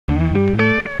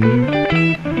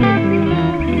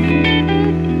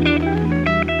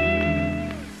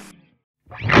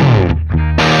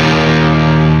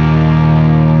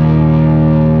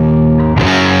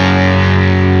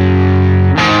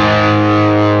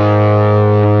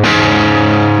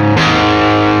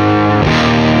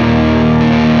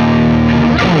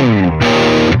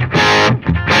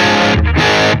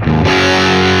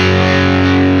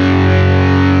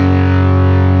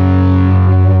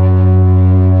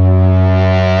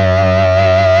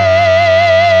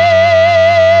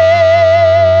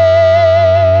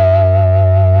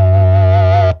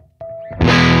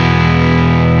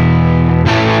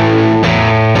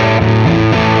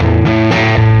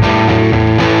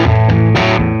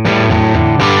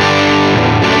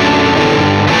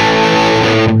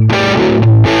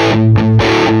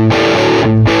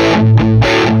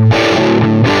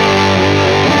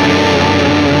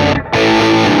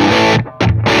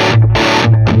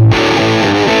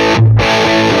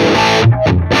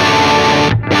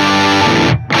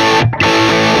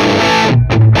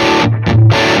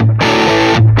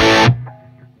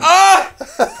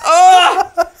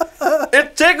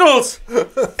tickles!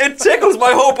 It tickles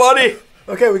my whole body!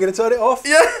 Okay, we're going to turn it off?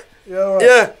 Yeah! Yeah, all right.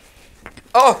 Yeah!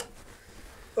 Oh!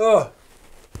 Oh!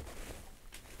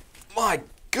 My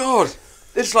God!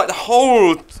 It's like the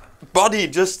whole body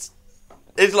just...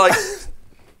 It's like...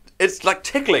 it's like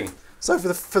tickling. So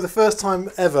for the first time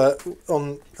ever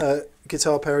on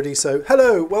Guitar Paradiso,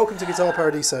 hello, welcome to Guitar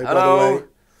Paradiso, Hello. by the way.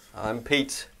 I'm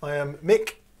Pete. I am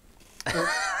Mick.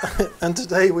 And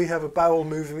today we have a bowel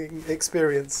moving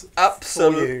experience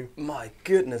for you. My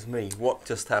goodness me, what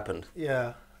just happened?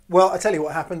 Yeah. Well, I tell you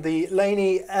what happened. The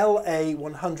Laney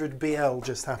LA100BL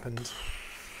just happened.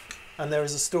 And there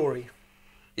is a story.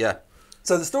 Yeah.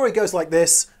 So the story goes like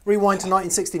this. Rewind to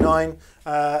 1969.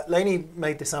 Laney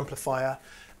made this amplifier.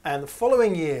 And the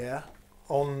following year,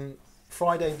 on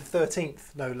Friday the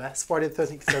 13th, no less, Friday the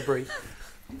 13th of February,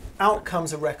 out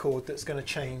comes a record that's going to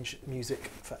change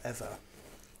music forever.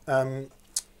 And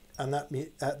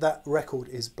that record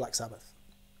is Black Sabbath.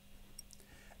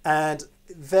 And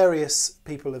various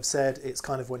people have said it's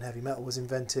kind of when heavy metal was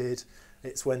invented.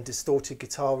 It's when distorted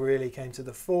guitar really came to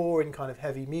the fore in kind of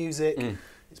heavy music. Mm.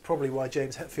 It's probably why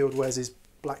James Hetfield wears his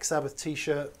Black Sabbath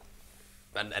t-shirt.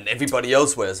 And everybody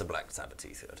else wears a Black Sabbath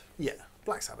t-shirt. Yeah,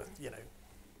 Black Sabbath, you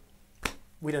know.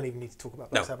 We don't even need to talk about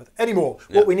Black Sabbath anymore.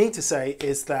 Yeah. What we need to say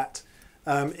is that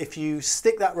if you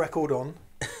stick that record on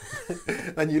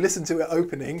and you listen to it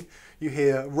opening, you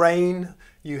hear rain,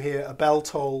 you hear a bell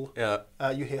toll,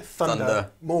 you hear thunder,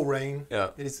 more rain.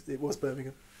 Yeah. It was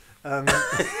Birmingham.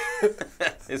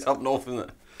 It's up north,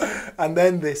 isn't it? And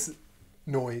then this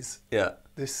noise. Yeah.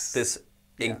 This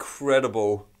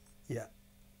incredible... Yeah.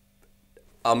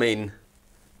 I mean,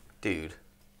 dude.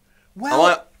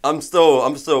 Well... I'm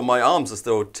still, my arms are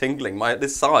still tingling,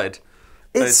 this side.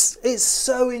 It's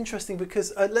so interesting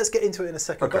because, let's get into it in a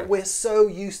second, but we're so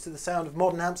used to the sound of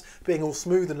modern amps being all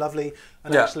smooth and lovely,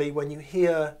 and actually when you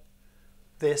hear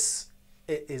this,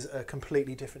 it is a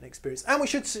completely different experience. And we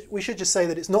should just say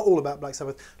that it's not all about Black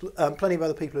Sabbath. Plenty of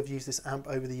other people have used this amp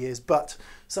over the years, but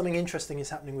something interesting is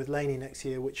happening with Laney next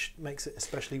year, which makes it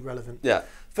especially relevant. Yeah.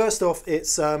 First off,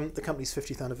 it's the company's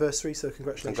 50th anniversary, so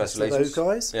congratulations to those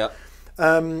guys. Yeah.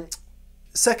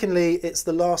 Secondly, it's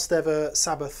the last ever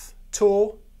Sabbath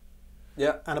tour.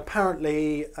 Yeah. And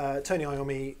apparently, Toni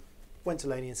Iommi went to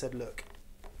Laney and said, look,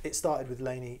 it started with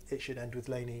Laney, it should end with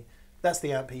Laney. That's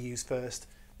the amp he used first.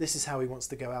 This is how he wants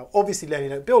to go out. Obviously, Laney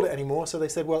don't build it anymore, so they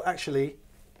said, well, actually,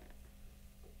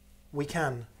 we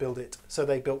can build it. So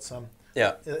they built some.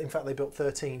 Yeah. In fact, they built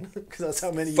 13, because that's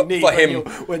how many you need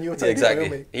when you're taking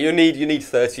exactly. You need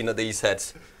 13 of these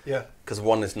heads. Yeah. Because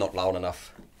one is not loud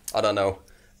enough. I don't know.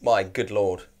 My good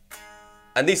Lord.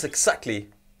 And these are exactly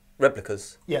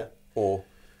replicas. Yeah. Or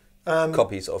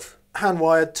copies of.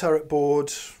 Hand-wired turret board,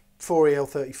 4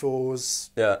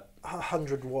 EL34s. Yeah.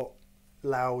 100-watt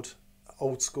loud,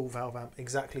 old-school valve amp,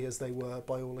 exactly as they were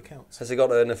by all accounts. Has it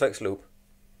got an effects loop?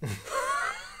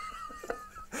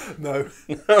 No.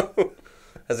 No.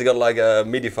 Has it got like a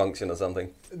MIDI function or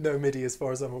something? No MIDI as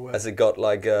far as I'm aware. Has it got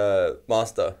like a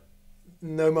master?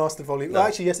 No master volume. No. Well,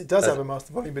 actually, yes, it does have a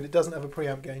master volume, but it doesn't have a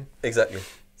preamp gain. Exactly.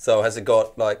 So has it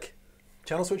got like...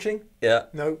 Channel switching? Yeah.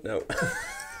 No. No.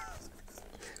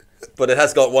 But it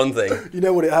has got one thing. You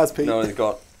know what it has, Pete? No, it's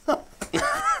got...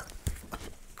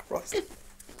 Christ.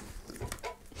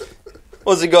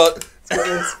 What's it got? It's got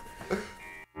this.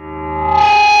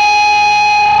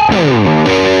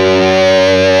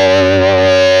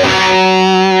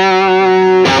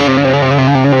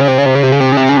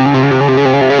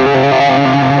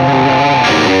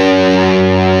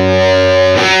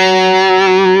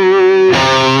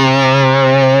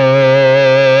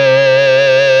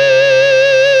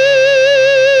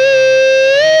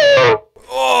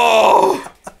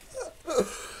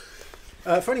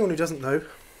 who doesn't know,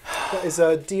 that is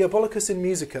Diabolicus in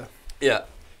Musica. Yeah,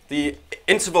 the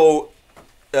interval,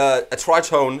 a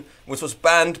tritone, which was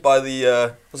banned by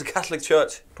the was it Catholic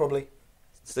Church? Probably.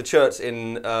 It's the church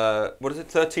in what is it,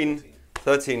 1300s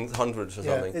or something.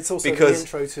 Yeah, it's also the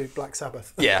intro to Black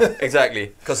Sabbath. Yeah,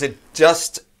 exactly, because it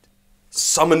just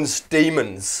summons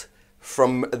demons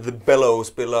from the bellows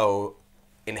below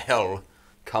in hell,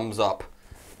 comes up,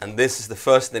 and this is the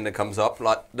first thing that comes up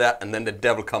like that, and then the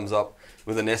devil comes up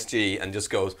with an SG and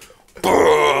just goes,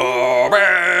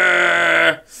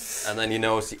 and then you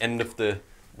know it's the end of the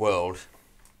world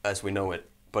as we know it,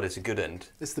 but it's a good end.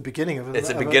 It's the beginning of it. It's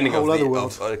the beginning of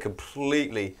a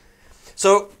completely.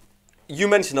 So you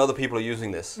mentioned other people are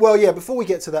using this. Well, yeah. Before we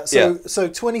get to that, so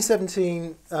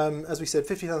 2017, as we said,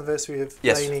 50th anniversary of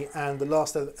Laney and the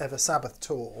last ever Sabbath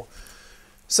tour.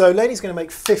 So Laney's going to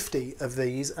make 50 of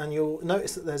these, and you'll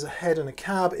notice that there's a head and a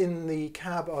cab. In the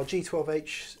cab are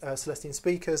G12H Celestine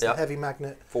speakers, the heavy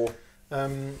magnet 4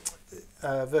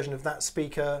 version of that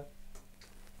speaker.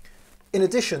 In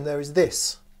addition, there is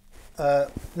this.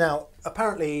 Now,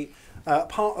 apparently,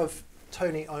 part of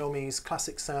Toni Iommi's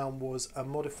classic sound was a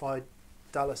modified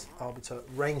Dallas Arbiter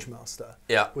Rangemaster,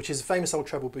 which is a famous old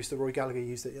treble booster Roy Gallagher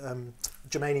used,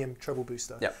 germanium treble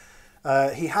booster.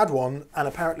 He had one, and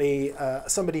apparently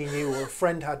somebody he knew or a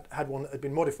friend had one that had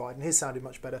been modified, and his sounded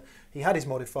much better. He had his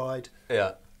modified,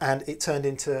 and it turned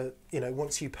into,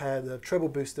 once you pair the treble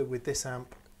booster with this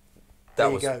amp,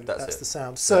 there you go. That's the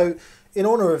sound. So, in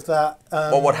honour of that...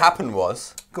 well, what happened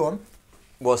was... Go on.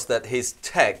 Was that his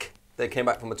tech, they came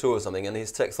back from a tour or something, and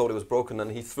his tech thought it was broken,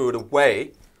 and he threw it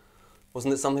away.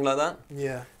 Wasn't it something like that?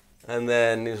 Yeah. And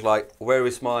then he was like, where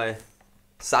is my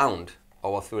sound?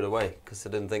 Oh, I threw it away, because I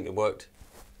didn't think it worked.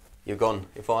 You're gone,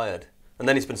 you're fired. And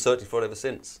then he's been searching for it ever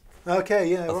since. Okay,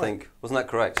 yeah, I think. Wasn't that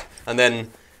correct? And then,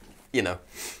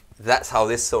 that's how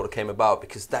this sort of came about,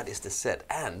 because that is the set.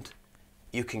 And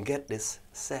you can get this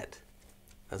set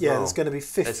as well. There's going to be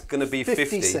 50, it's going to be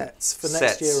 50 sets for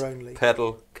next year only.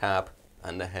 Pedal, cab,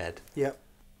 and the head. Yep.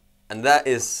 And that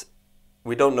is,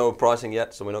 we don't know pricing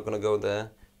yet, so we're not going to go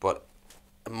there. But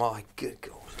my good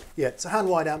God. Yeah, it's a hand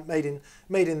wide amp made in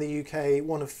the UK,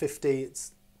 one of 50.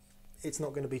 It's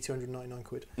not going to be 299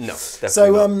 quid. No,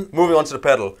 definitely not. Moving on to the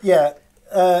pedal. Yeah.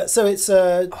 So it's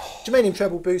a germanium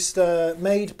treble booster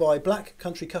made by Black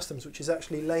Country Customs, which is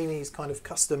actually Laney's kind of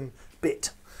custom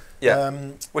bit. Yeah,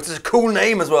 which is a cool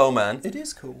name as well, man. It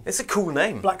is cool. It's a cool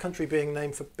name. Black Country being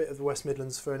named for a bit of the West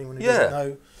Midlands, for anyone who doesn't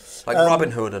know. Like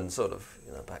Robin Hood and sort of,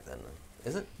 back then.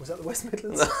 Is it? Was that the West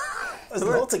Midlands? That's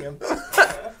Nottingham.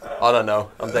 I don't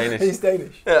know. I'm Danish. He's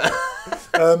Danish. Yeah.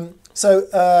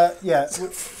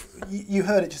 You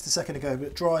heard it just a second ago,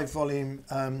 but drive, volume,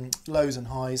 lows and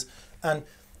highs. And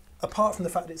apart from the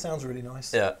fact it sounds really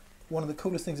nice, one of the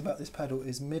coolest things about this pedal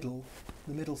is the middle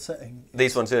setting.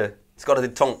 These ones here. It's got a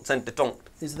tonk, center tonk.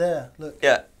 Is there, look.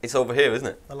 Yeah, it's over here, isn't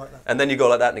it? I like that. And then you go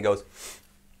like that and it goes,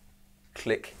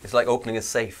 click. It's like opening a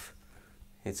safe.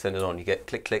 You turn it on, you get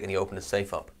click, click, and you open the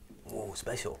safe up. Ooh,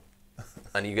 special.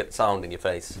 And you get sound in your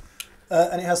face.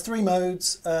 And it has 3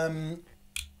 modes.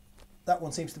 That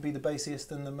one seems to be the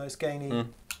bassiest and the most gainy.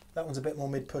 That one's a bit more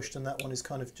mid-pushed, and that one is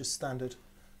kind of just standard,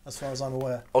 as far as I'm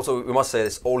aware. Also, we must say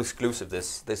it's all exclusive.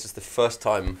 This is the first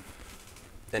time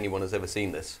anyone has ever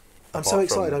seen this. I'm so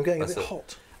excited. I'm getting a bit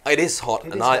hot. It is hot,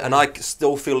 and I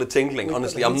still feel the tingling.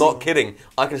 Honestly, I'm not kidding.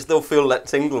 I can still feel that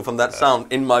tingle from that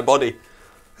sound in my body.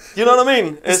 You know what I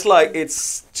mean? It's like,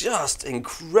 it's just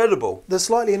incredible. The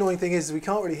slightly annoying thing is we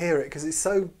can't really hear it because it's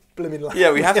so blooming loud.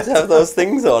 Yeah, we have to have those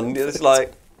things on. It's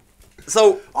like...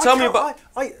 So, tell me about...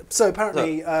 So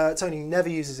apparently, Toni never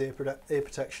uses ear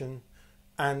protection,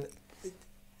 and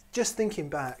just thinking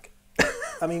back,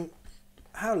 I mean,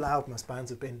 how loud must bands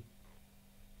have been?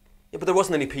 Yeah, but there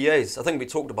wasn't any PAs. I think we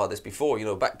talked about this before.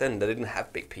 Back then they didn't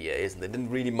have big PAs, and they didn't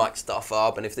really mic stuff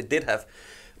up, and if they did have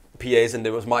PAs and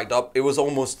it was mic'd up, it was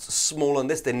almost smaller than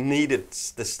this. They needed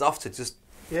the stuff to just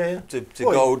to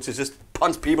just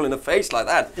punch people in the face like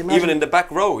that, even in the back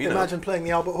row. Imagine playing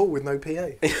the Albert Hall with no PA.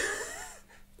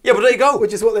 Yeah, but there you go.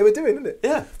 Which is what they were doing, isn't it?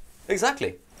 Yeah,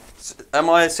 exactly.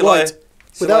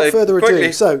 Without further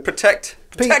ado, so protect.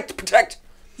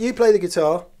 You play the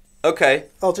guitar. Okay.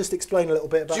 I'll just explain a little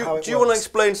bit about how it works. Do you want to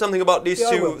explain something about these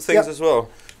two things as well?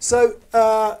 So,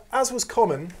 as was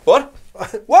common... What?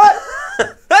 What?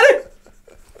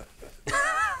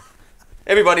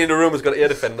 Everybody in the room has got ear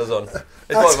defenders on. It's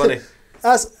quite funny.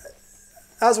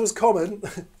 As was common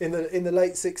in the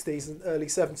late 60s and early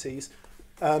 70s,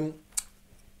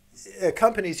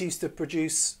 companies used to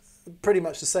produce pretty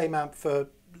much the same amp for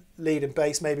lead and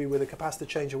bass, maybe with a capacitor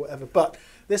change or whatever. But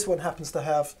this one happens to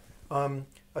have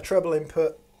a treble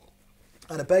input,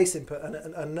 and a bass input. And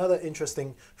another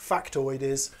interesting factoid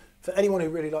is, for anyone who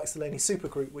really likes the Laney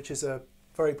Supergroup, which is a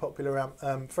very popular amp,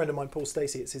 friend of mine, Paul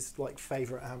Stacey, it's his like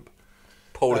favourite amp.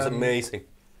 Paul is amazing.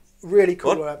 Really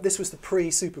cool amp. This was the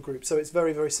pre-Supergroup, so it's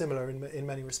very, very similar in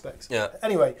many respects. Yeah.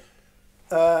 Anyway,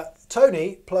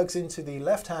 Toni plugs into the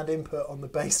left-hand input on the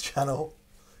bass channel,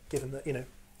 given that, you know,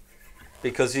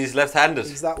 because he's left-handed.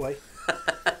 he's that way.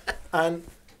 And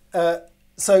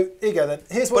so here you go then.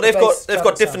 Here's what but they've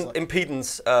got sounds different like.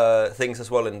 impedance things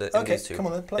as well in these two. Come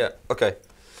on then, play. Yeah. Okay.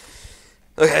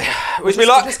 Okay. Wish me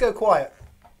luck. Just go quiet.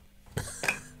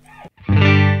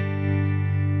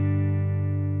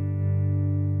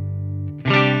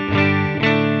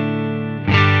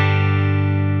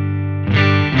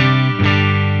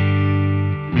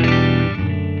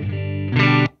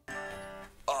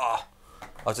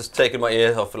 I've just taken my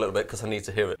ears off a little bit because I need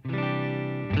to hear it.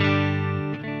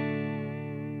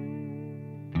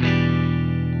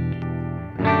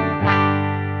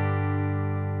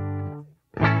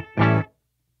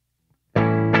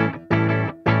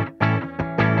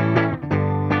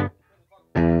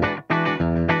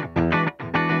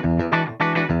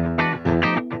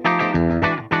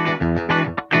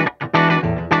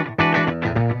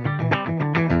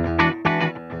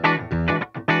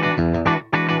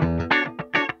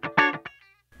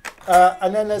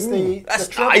 And then there's the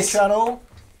treble nice. channel.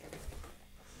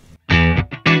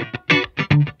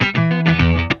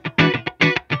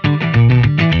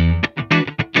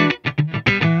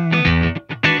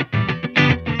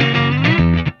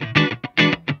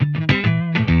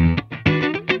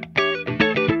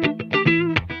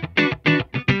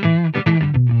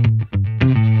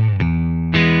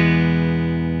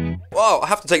 Wow, I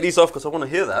have to take these off because I want to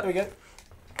hear that. There we go.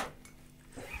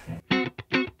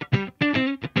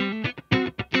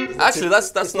 Actually,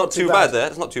 that's not too bad there.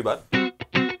 It's not too bad.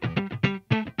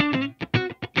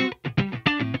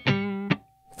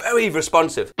 Very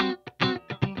responsive. I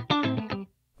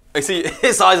see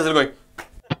his eyes are going.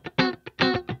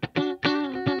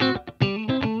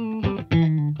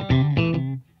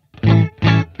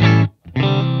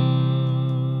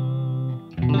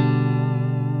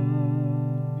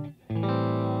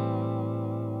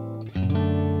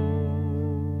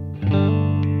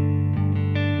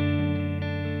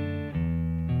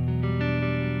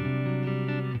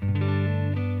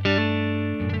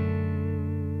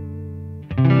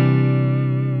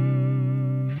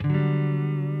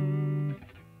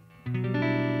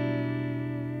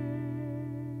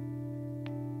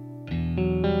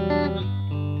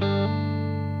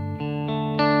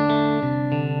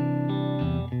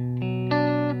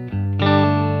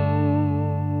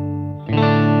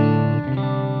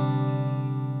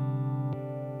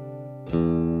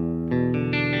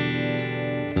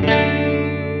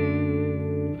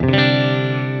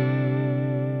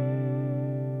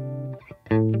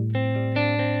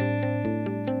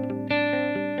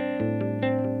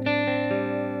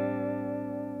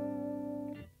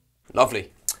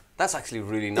 Lovely. That's actually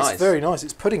really nice. It's very nice.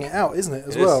 It's putting it out, isn't it,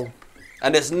 as well?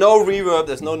 And there's no reverb,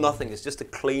 there's no nothing. It's just a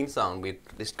clean sound.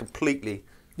 It's completely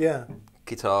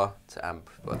guitar to amp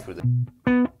through the...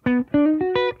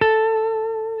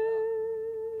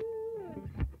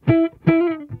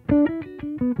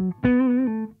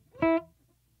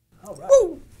 All right.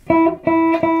 Woo!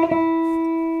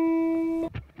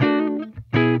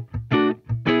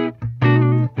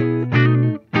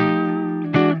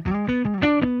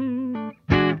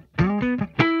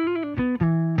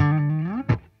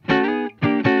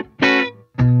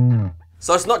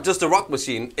 So it's not just a rock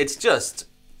machine, it's just...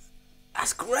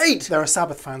 That's great! There are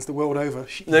Sabbath fans the world over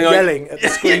They're yelling at the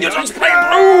screen. You're just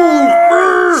playing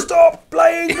blues! Stop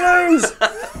playing blues!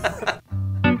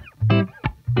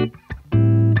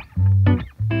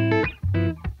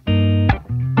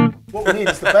 What we need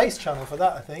is the bass channel for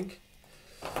that, I think.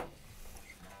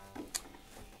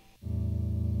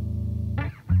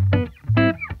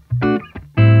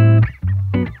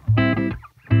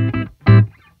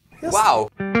 Yes. Wow!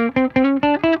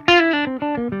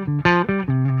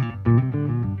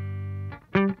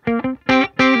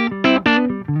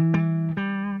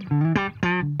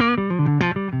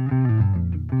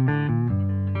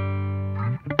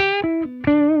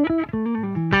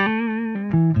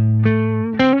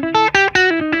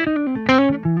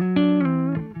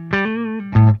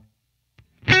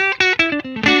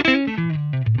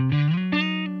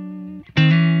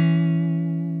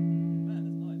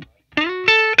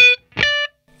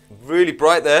 Really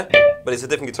bright there, but it's a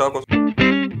different guitar course.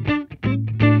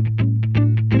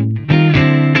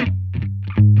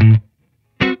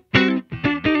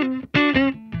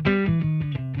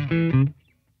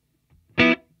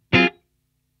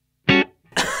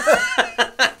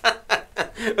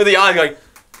 the eye going.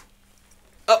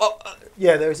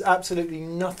 Yeah, there is absolutely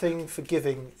nothing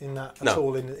forgiving in that at No.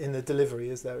 all in the delivery,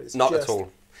 is there? It's Not just at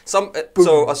all.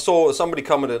 So I saw somebody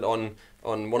commented on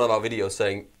one of our videos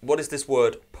saying, "What is this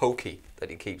word pokey that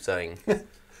you keep saying?"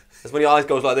 That's when your eyes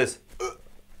goes like this.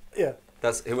 Yeah.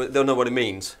 They don't know what it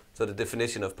means. So the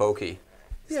definition of pokey.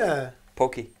 Yeah.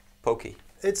 Pokey.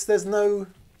 There's no.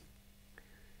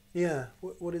 Yeah.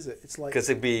 What is it? It's like. Because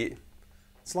it'd be.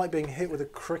 It's like being hit with a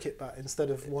cricket bat instead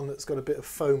of one that's got a bit of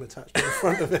foam attached to the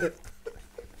front of it.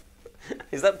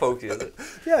 Is that pokey? Is it?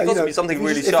 Yeah, It must be something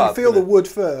really if sharp. you feel the wood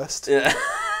first. Yeah.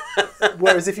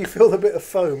 Whereas if you feel the bit of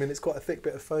foam, and it's quite a thick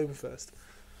bit of foam first.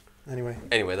 Anyway,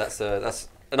 that's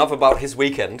enough about his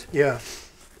weekend. yeah.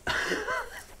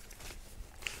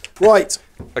 Right.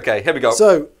 Okay, here we go.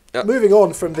 So, Yeah. moving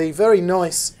on from the very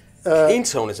nice... Clean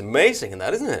tone is amazing in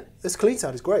that, isn't it? this clean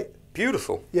sound is great.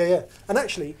 Beautiful. Yeah. And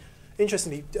actually,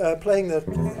 interestingly, playing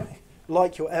the...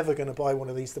 Like you're ever going to buy one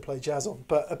of these to play jazz on,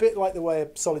 but a bit like the way a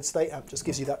solid state amp just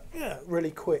gives you that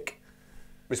really quick,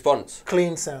 Response.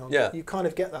 clean sound. Yeah. You kind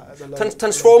of get that at the low...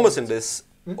 Transformers in this,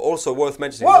 also worth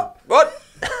mentioning. What?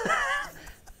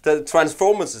 The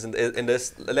Transformers in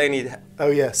this, Laney,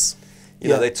 Oh, yes. you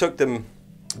know, they took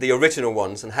the original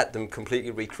ones and had them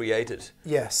completely recreated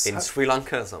Yes. in Sri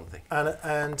Lanka or something. And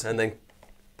then,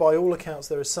 by all accounts,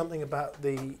 there is something about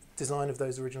the design of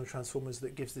those original Transformers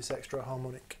that gives this extra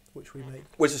harmonic, which we made.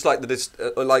 which is like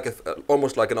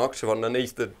almost like an octave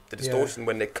underneath the distortion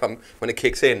when it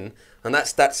kicks in, and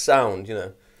that's that sound, you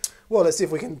know. Well, let's see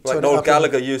if we can Like turn Noel it up.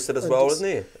 Gallagher used it as well, just-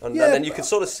 didn't he? And Yeah, then you can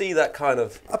sort of see that kind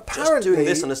of just apparently- doing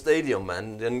this in a stadium,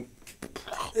 man. And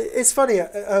It's funny.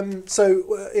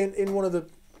 In one of the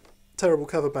terrible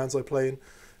cover bands I play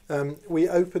in, we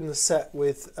open the set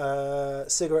with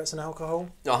cigarettes and alcohol.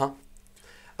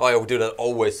 I will do that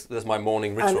always. That's my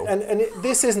morning ritual. And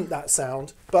this isn't that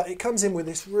sound, but it comes in with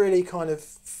this really kind of...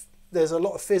 There's a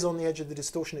lot of fizz on the edge of the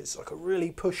distortion. It's like a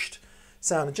really pushed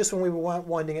sound. And just when we were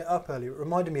winding it up earlier, it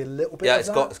reminded me a little bit of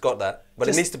that. It's got that, but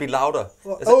Just- it needs to be louder.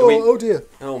 Oh dear.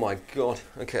 Oh my god.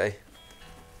 Okay.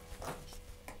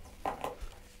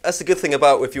 That's the good thing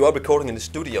about if you are recording in the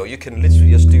studio, you can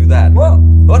literally just do that. What?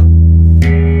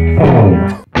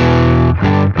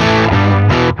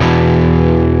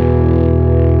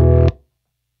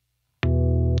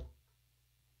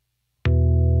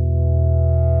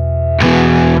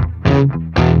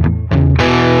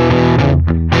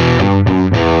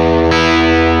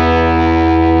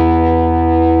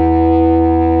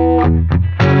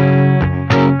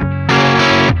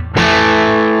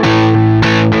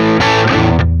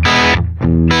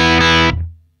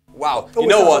 Wow. You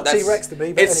know what? Sounds like T-Rex to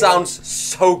me, but it anyway. sounds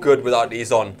so good without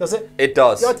these on. Does it? It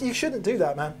does. Yeah, you shouldn't do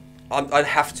that, man. I'd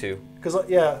have to. Because I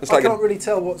It's like can't really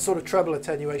tell what sort of treble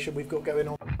attenuation we've got going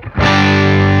on.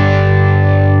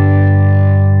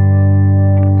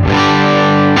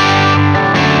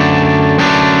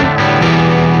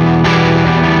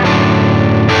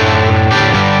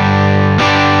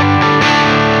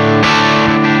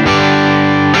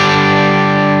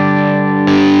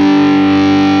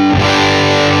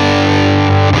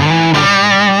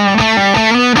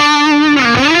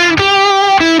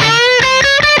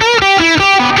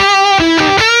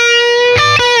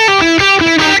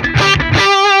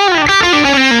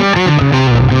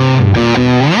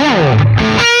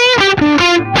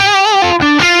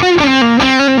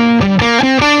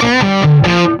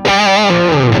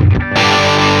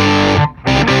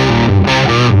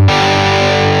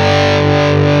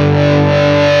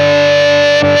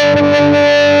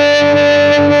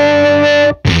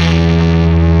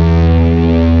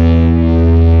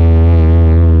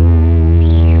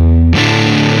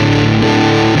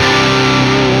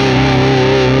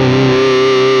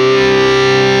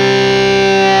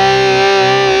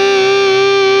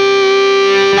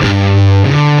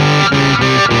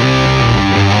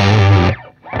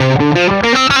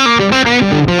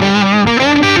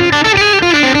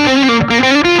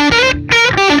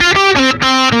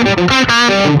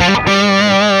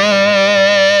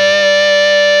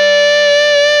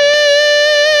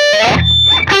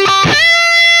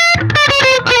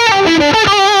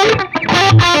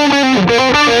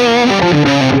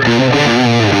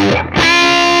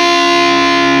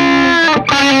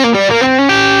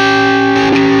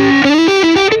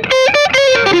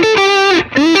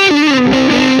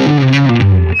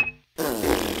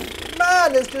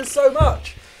 Man, there's just so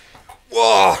much.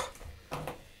 Whoa.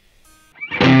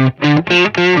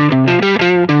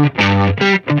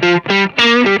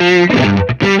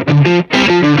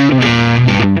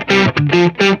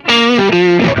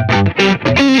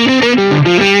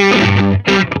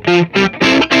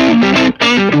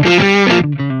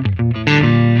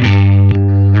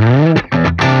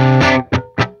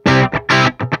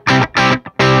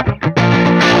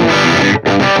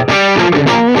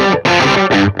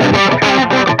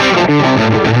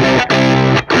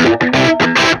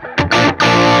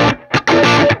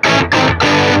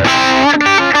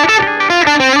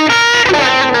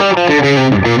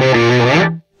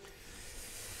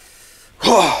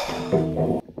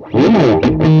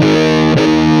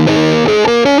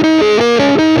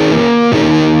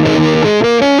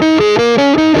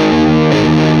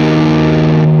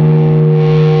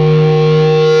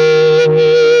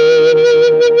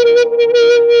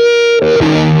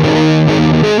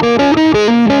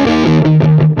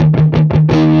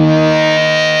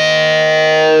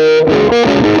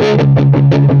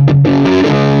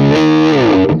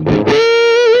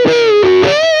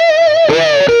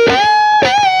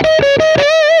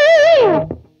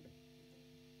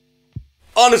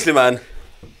 Honestly, man,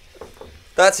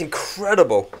 that's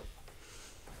incredible.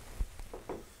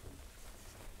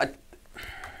 What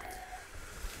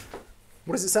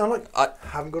does it sound like? I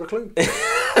haven't got a clue.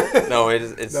 No,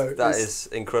 that is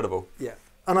incredible. Yeah,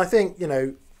 and I think, you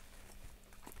know,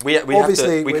 we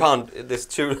obviously we can't. There's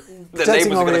two. The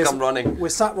neighbours are going to come running. We're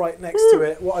sat right next to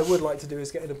it. What I would like to do is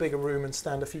get in a bigger room and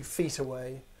stand a few feet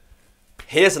away.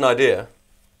 Here's an idea,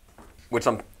 which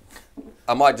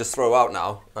I might just throw out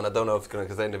now, and I don't know if it's going to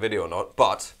contain the video or not.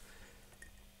 But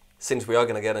since we are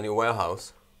going to get a new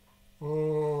warehouse,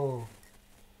 shall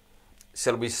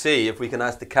we see if we can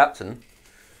ask the captain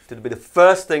to be the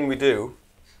first thing we do?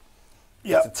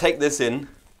 Yeah. To take this in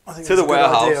I think to the that's a good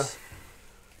idea. warehouse,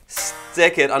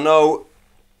 stick it. I know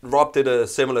Rob did a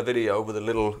similar video with a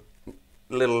little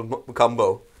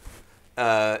combo.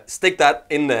 Stick that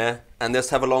in there and just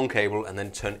have a long cable and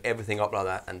then turn everything up like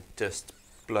that and just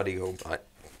bloody go like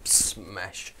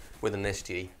smash with an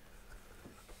SG.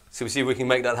 So we see if we can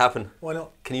make that happen. Why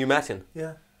not? Can you imagine?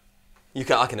 Yeah. You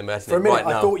can. I can imagine For a it minute, right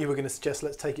now. I thought you were going to suggest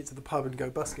let's take it to the pub and go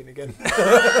busking again.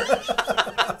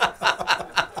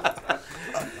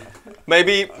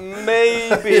 Maybe.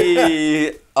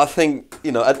 I think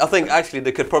I think actually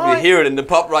they could probably hear it in the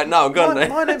pub right now, couldn't they?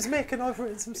 My name's Mick, and I've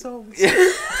written some songs. Yeah.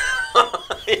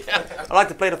 I like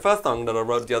to play the first song that I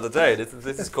wrote the other day.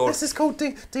 This is called. This is called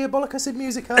Diabolicus in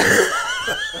Musica.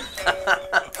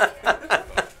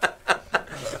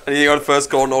 And you got the first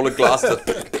chord and all the glasses.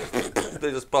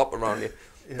 They just pop around you.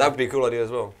 Yeah. That would be a cool idea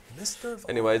as well.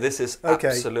 Anyway, this is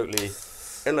absolutely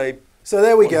LA. So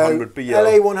there we go.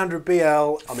 100BL.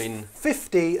 LA100BL. I mean,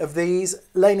 50 of these.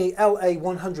 Laney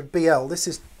LA100BL. This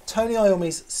is Toni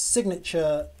Iommi's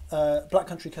signature Black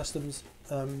Country Customs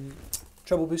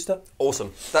treble booster.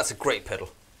 Awesome. That's a great pedal.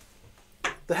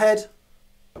 The head,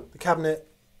 the cabinet,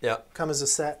 yeah, come as a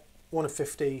set. 1 of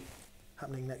 50.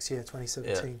 Happening next year,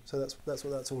 2017. Yeah. So that's what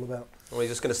that's all about. We're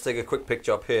just going to stick a quick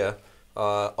picture up here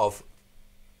of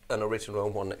an original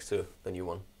one next to the new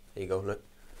one. There you go, look.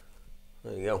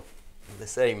 There you go. The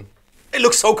same. It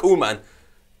looks so cool, man.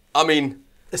 I mean...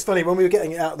 It's funny, when we were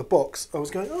getting it out of the box, I was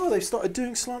going, oh, they've started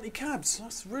doing slanty cabs.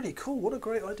 That's really cool. What a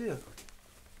great idea.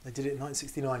 They did it in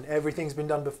 1969. Everything's been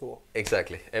done before.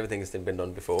 Exactly. Everything has been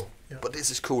done before. Yeah. But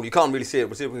this is cool. You can't really see it.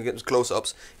 We'll see if we can get those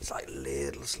close-ups. It's like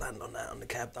little slant on the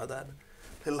cab like that.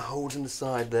 Little holes in the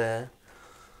side there.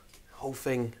 Whole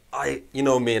thing. You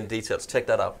know me in details. Check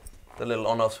that out. The little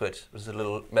on-off switch. There's a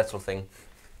little metal thing.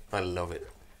 I love it.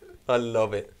 I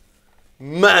love it.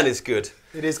 Man, it's good.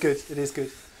 It is good. It is good.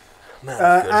 Man,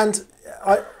 it's good.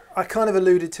 And I kind of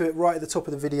alluded to it right at the top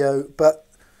of the video, but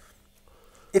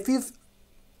if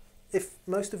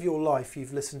most of your life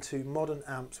you've listened to modern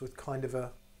amps with kind of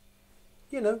a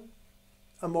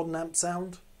modern amp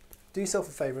sound, do yourself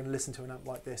a favour and listen to an amp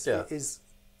like this. Yeah. It is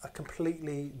a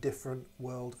completely different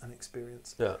world and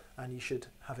experience. Yeah. And you should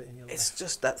have it in your life. It's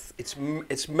just that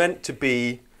it's meant to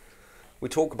be. We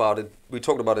talked about it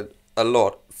a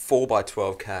lot.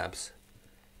 4x12 cabs.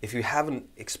 If you haven't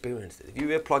experienced it, if you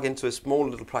ever plug into a small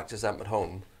little practice amp at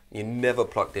home, you never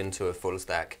plugged into a full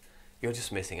stack, you're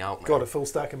just missing out, man. God, a full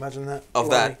stack, imagine that.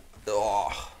 Of that.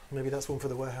 Oh. Maybe that's one for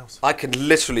the warehouse. I can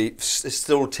literally, it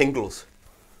still tingles.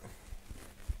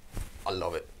 I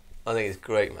love it. I think it's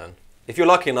great, man. If you're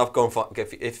lucky enough, go and find,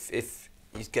 if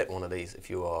you get one of these, if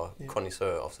you are a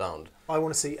connoisseur of sound. I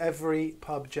want to see every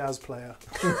pub jazz player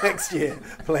next year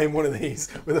playing one of these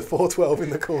with a 412 in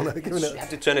the corner. You have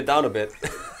to turn it down a bit.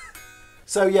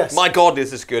 So yes. My God,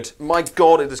 this is good. My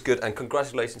God, it is good. And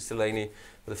congratulations to Laney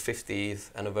for the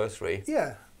 50th anniversary.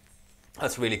 Yeah.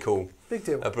 That's really cool. Big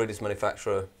deal. A British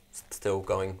manufacturer still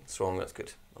going strong. That's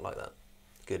good. I like that.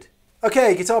 Good.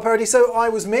 Okay, Guitar Parody. So I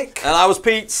was Mick. And I was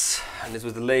Pete. And this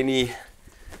was the Laney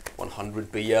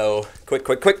 100BL.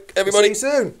 Quick, everybody. See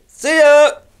you soon. See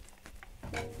ya!